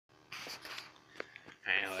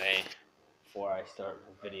I start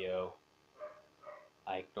the video,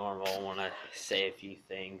 like normal, I want to say a few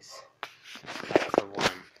things. Like for one,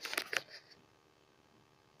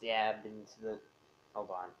 dab into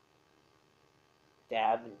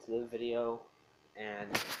the video, and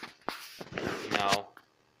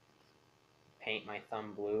paint my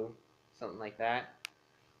thumb blue, something like that.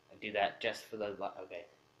 I do that just for the I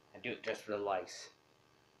do it just for the likes.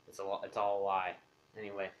 It's all a lie.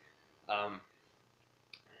 Anyway,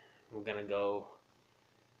 we're gonna go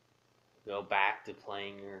back to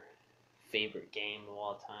playing your favorite game of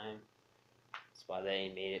all time. That's why they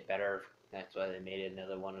made it better. That's why they made it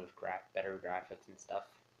another one with better graphics and stuff.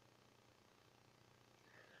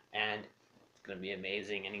 And it's gonna be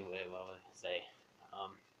amazing anyway. What was I say?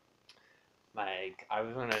 I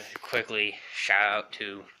was gonna quickly shout out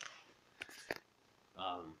to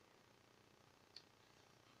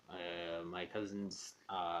my cousins,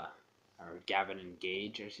 or Gavin and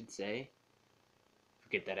Gage, I should say.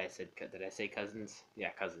 Forget that I said. Did I say cousins?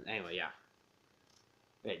 Yeah, cousins. Anyway, yeah.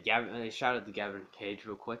 Gavin. Shout out to Gavin and Gage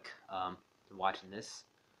real quick. Watching this.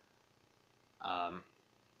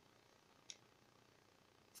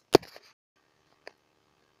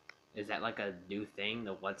 Is that like a new thing?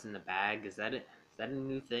 The what's in the bag? Is that it? Is that a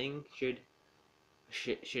new thing? Should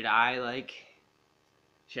I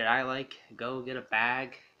go get a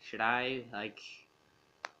bag? Should I like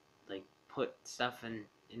put stuff in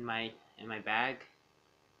my bag?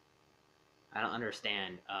 I don't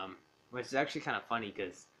understand. Which is actually kind of funny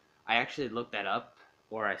because I actually looked that up,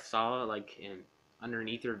 or I saw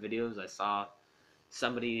underneath your videos, I saw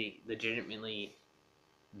somebody legitimately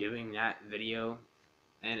doing that video,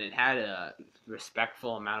 and it had a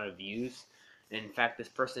respectful amount of views. And in fact, this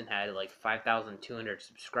person had like 5,200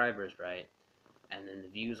 subscribers, right? And then the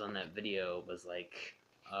views on that video was like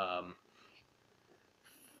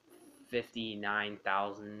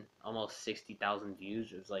 59,000, almost 60,000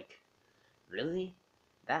 views. It was like, really?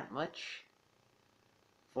 That much?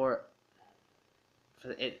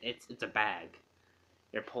 It's a bag.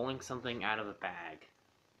 You're pulling something out of a bag.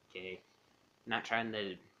 Okay? Not trying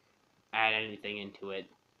to add anything into it.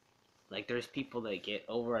 Like, there's people that get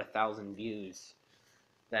over 1,000 views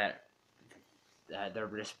that they're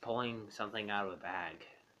just pulling something out of a bag.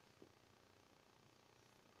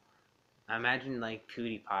 I imagine like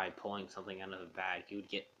PewDiePie pulling something out of a bag. He would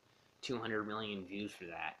get 200 million views for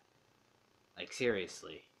that. Like,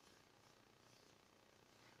 seriously.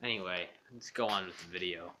 Anyway, let's go on with the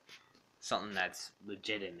video. Something that's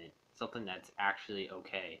legitimate. Something that's actually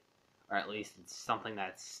okay. Or at least it's something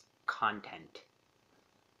that's content.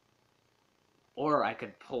 Or I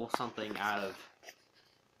could pull something out of...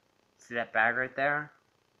 See that bag right there?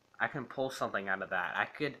 I can pull something out of that. I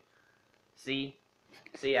could... See,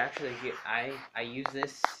 actually, here, I use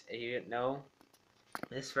this,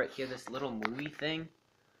 this right here, this little movie thing.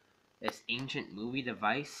 This ancient movie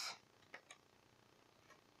device.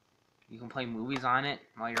 You can play movies on it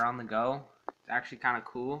while you're on the go. It's actually kind of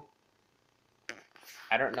cool.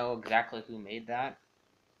 I don't know exactly who made that.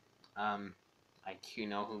 Who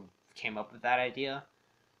came up with that idea.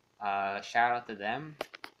 Shout out to them.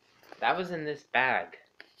 That was in this bag.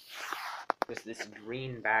 This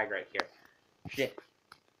green bag right here. Shit.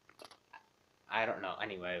 I don't know.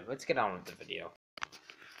 Anyway, let's get on with the video.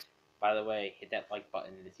 By the way, hit that like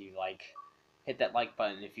button if you like. Hit that like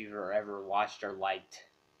button if you've ever watched or liked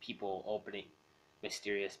people opening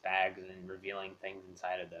mysterious bags and revealing things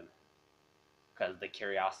inside of them. Because the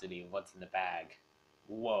curiosity of what's in the bag.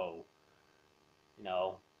 Whoa.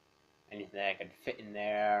 Anything that could fit in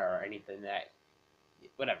there, or anything that...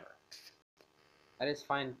 Whatever. I just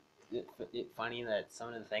find it funny that some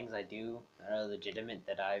of the things I do are legitimate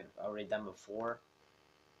that I've already done before.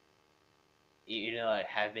 I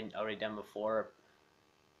have been already done before.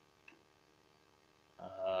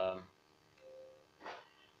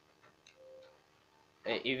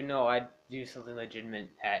 Even though I do something legitimate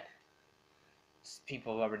that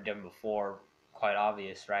people have already done before, quite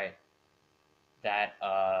obvious, right? That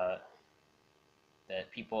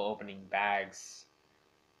people opening bags.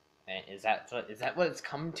 And is that what it's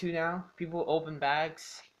come to now? People open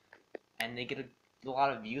bags and they get a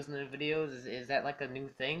lot of views in their videos. Is that like a new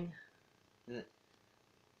thing?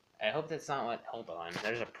 I hope that's not what... Hold on,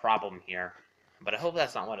 there's a problem here. But I hope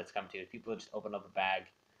that's not what it's come to. People just open up a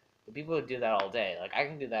bag. But people would do that all day. Like, I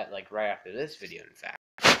can do that like right after this video, in fact.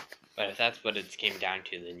 But if that's what it came down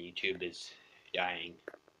to, then YouTube is dying.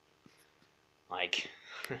 Like,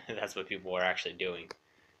 that's what people are actually doing.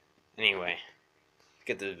 Anyway, let's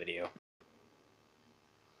get to the video.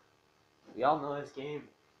 We all know this game.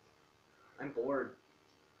 I'm bored.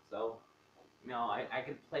 So, I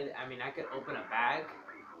could play... I could open a bag.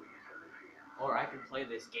 or I could play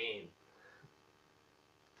this game.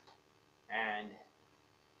 And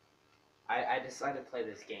I decided to play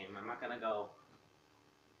this game. I'm not gonna go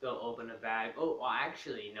open a bag. Oh, well,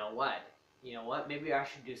 actually, you know what? You know what? Maybe I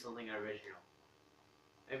should do something original.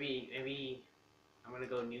 Maybe I'm gonna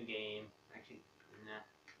go new game. Actually, nah,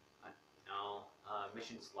 no.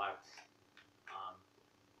 Mission select. Um,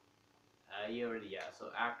 you already, yeah.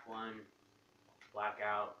 So Act 1,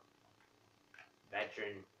 Blackout,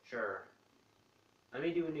 Veteran, sure. Let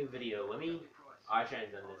me do a new video. I shouldn't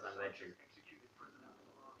have done this on Veteran.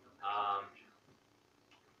 Um,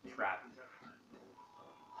 crap.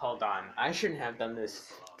 Hold on. I shouldn't have done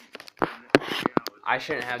this. I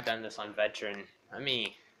shouldn't have done this on Veteran. Let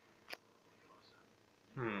me.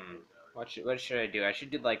 What should I do? I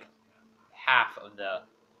should do like half of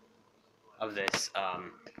this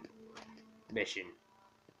mission.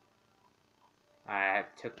 I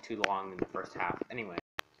took too long in the first half. Anyway,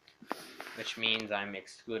 which means I'm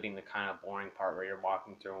excluding the kind of boring part where you're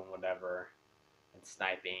walking through and whatever, and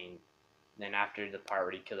sniping. Then after the part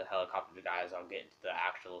where you kill the helicopter guys, I'll get into the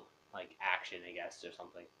actual like action, I guess, or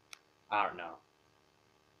something. I don't know.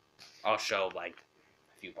 I'll show like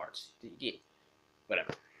a few parts. Yeah,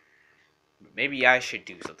 whatever. Maybe I should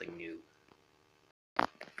do something new.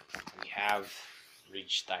 We have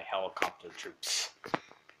reached the helicopter troops.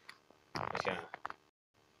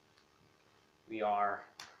 We are,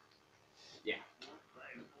 yeah.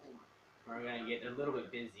 We're gonna get a little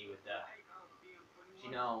bit busy with the. You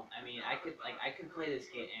know, I mean, I could play this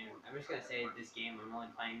game, and I'm just gonna say this game. I'm only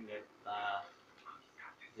playing this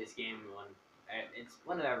game one. It's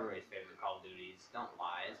one of everybody's favorite Call of Duties. Don't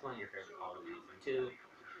lie, it's one of your favorite Call of Duties. And two,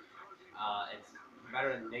 it's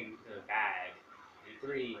better than digging to the bag. And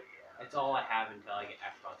three, it's all I have until I get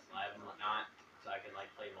Xbox Live and whatnot, so I can like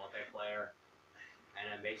play multiplayer. And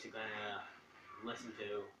I'm basically gonna listen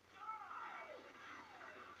to.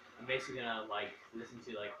 I'm basically gonna like listen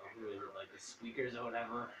to like who is it, like the squeakers or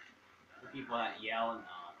whatever. The people that yell and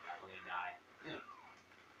I'm gonna die. The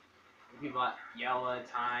people that yell all the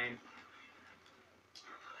time.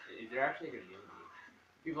 They're actually gonna do me.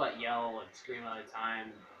 People that yell and scream all the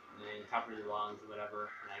time and then top of their lungs or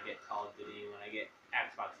whatever. When I get Call of Duty, when I get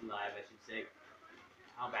Xbox Live, I should say.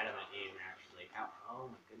 How bad am I aim actually?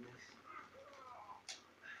 Oh my goodness.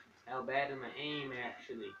 How bad am I aim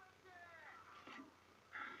actually?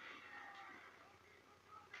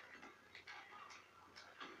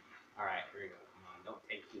 Alright, here we go. Come on, don't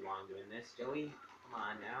take too long doing this, Joey. Come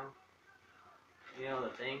on now. You know the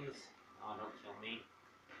things. Oh, don't kill me.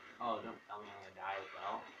 Oh, don't tell me I'm gonna die as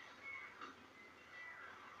well.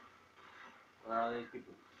 Where are these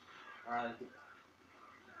people? Where are these people?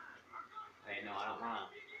 Hey, no, I don't wanna.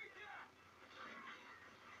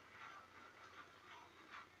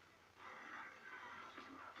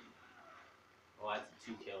 Oh, that's a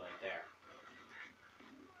 2 kill right there.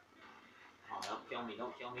 Oh, don't kill me,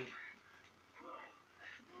 don't kill me.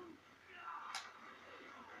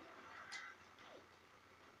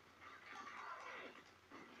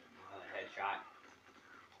 Headshot.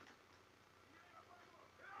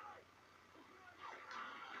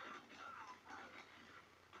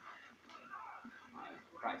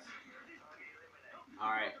 Christ.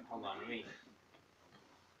 Alright, hold on, let me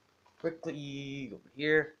quickly go over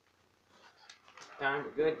here. Time,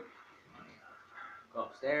 we're good. Go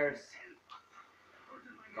upstairs.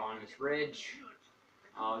 Go on this ridge.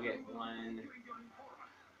 I'll get one.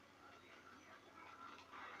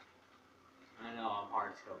 I know I'm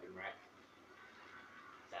hard scoping, right?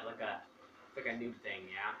 Is that like a noob thing,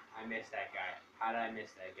 yeah? I missed that guy. How did I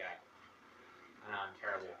miss that guy? I know, I'm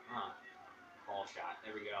terrible. Ball shot.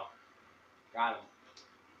 There we go. Got him.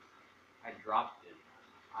 I dropped him.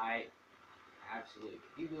 I absolutely.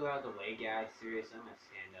 Can you move out of the way, guys? Seriously, I'm gonna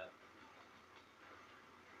stand up.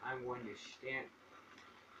 I'm going to stand.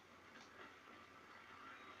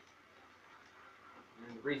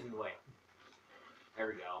 And the reason the way. There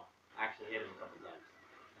we go. Actually hit him a couple times,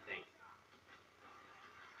 I think.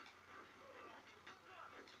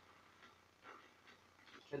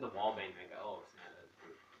 Tried the wall bang that guy. Oh, snap. That's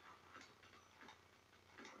good.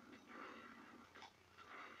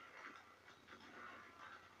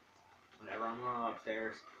 Whatever, I'm going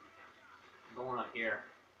upstairs. I'm going up here.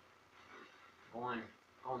 Going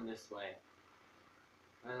this way.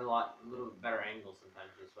 There's a little better angle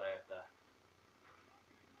sometimes this way if the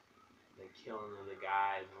killing of the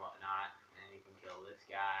guys and whatnot. And you can kill this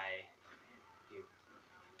guy.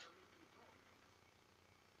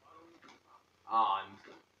 Oh, I'm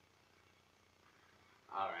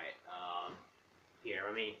alright. Here,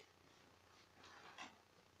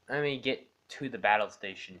 let me get to the battle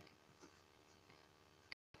station.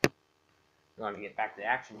 We're going to get back to the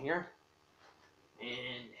action here.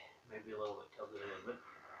 And maybe a little bit tilted a little bit.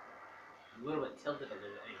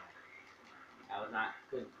 Anyway. That was not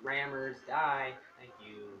good grammars. Die. Thank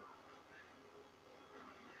you.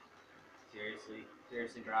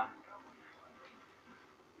 Seriously, bro.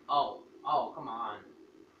 Oh, come on.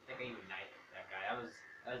 I think I even knifed that guy. That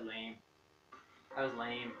was lame. That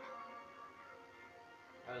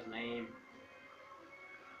was lame.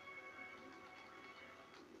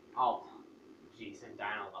 Oh, jeez, I'm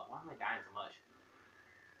dying a lot. Why am I dying so much?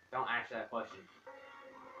 Don't answer that question.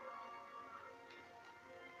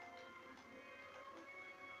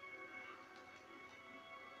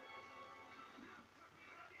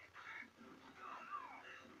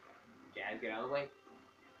 Jazz, get out of the way.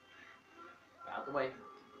 Get out the way.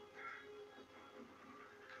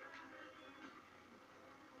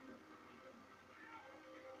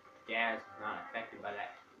 Jazz was not affected by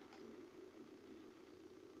that.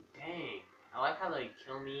 Dang. I like how they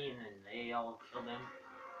kill me and then they all kill them.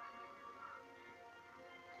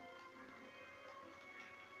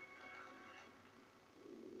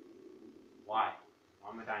 Why? Why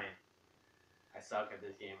am I dying? I suck at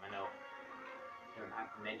this game, I know. You don't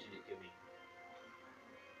have to mention it to me.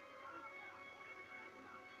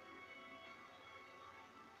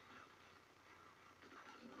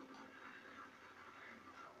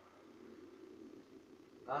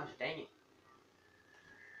 Gosh dang it.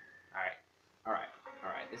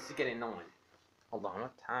 Alright. This is getting annoying. Hold on,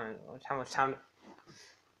 how much time?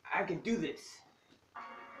 I can do this.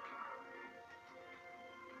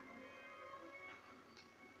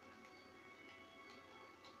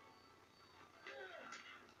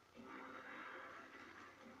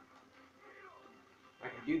 I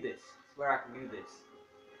can do this. I swear I can do this.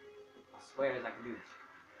 I swear I can do this.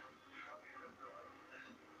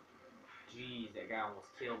 Jeez, that guy almost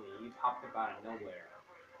killed me. He popped up out of nowhere.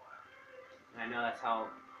 And I know that's how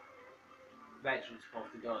veterans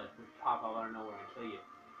supposed to go. It's supposed to pop up out of nowhere and kill you.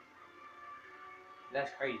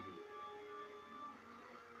 That's crazy.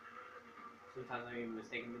 Sometimes I'm even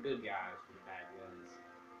mistaking the good guys for the bad guys.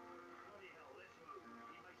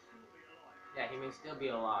 Yeah, he may still be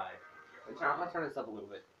alive. I'm gonna turn this up a little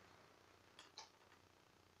bit.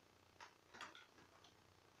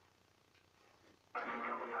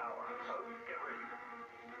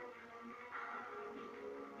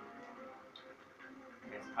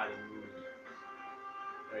 That's probably the movie.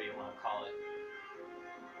 Whatever you want to call it.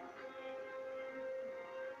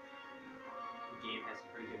 The game has some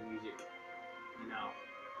pretty good music. You know,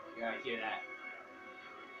 you gotta hear that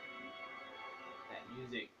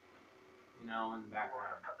music, you know, in the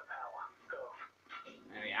background.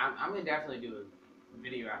 I mean, I'm gonna definitely do a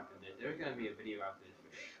video after this. There's gonna be a video after this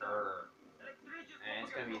for sure, and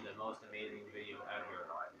it's gonna be the most amazing video ever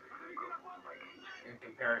in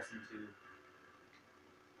comparison to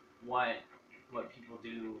what people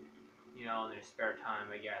do, you know, in their spare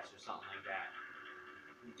time, I guess, or something like that.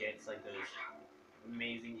 It gets like those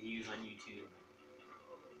amazing views on YouTube.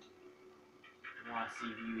 I want to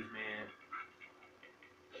see views, man.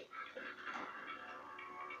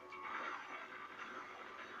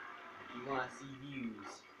 You want to see views.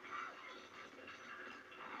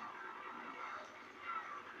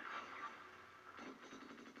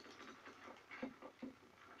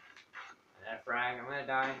 And that frag, I'm gonna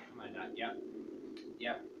die.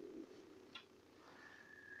 Yep.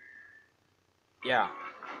 Yeah,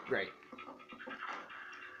 great.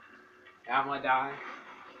 Yeah, I'm gonna die.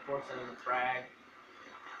 Force another frag.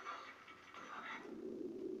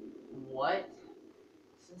 What?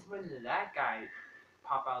 Since when did that guy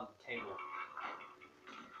pop out of the table?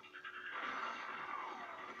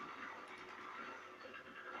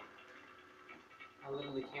 I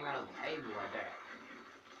literally came out of the table right there.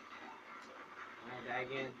 I'm gonna die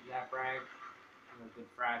again. That frag. I'm a good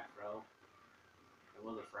frag, bro. It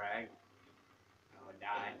was a frag. I'm gonna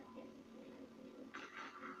die.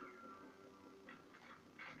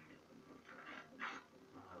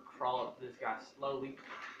 I'm gonna crawl up to this guy slowly.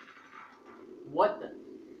 What the?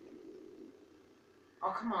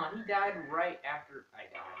 Oh, come on. He died right after I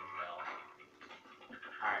died as well.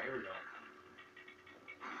 Alright, here we go.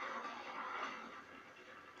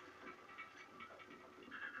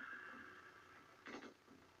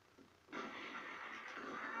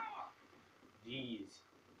 Jeez.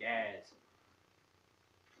 Gas.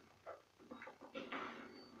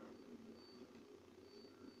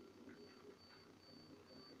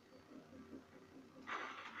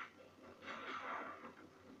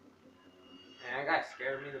 And that guy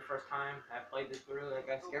scared me the first time I played this through. That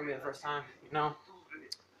guy scared me the first time, you know?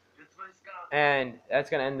 And that's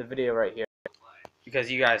gonna end the video right here, because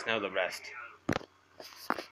you guys know the rest.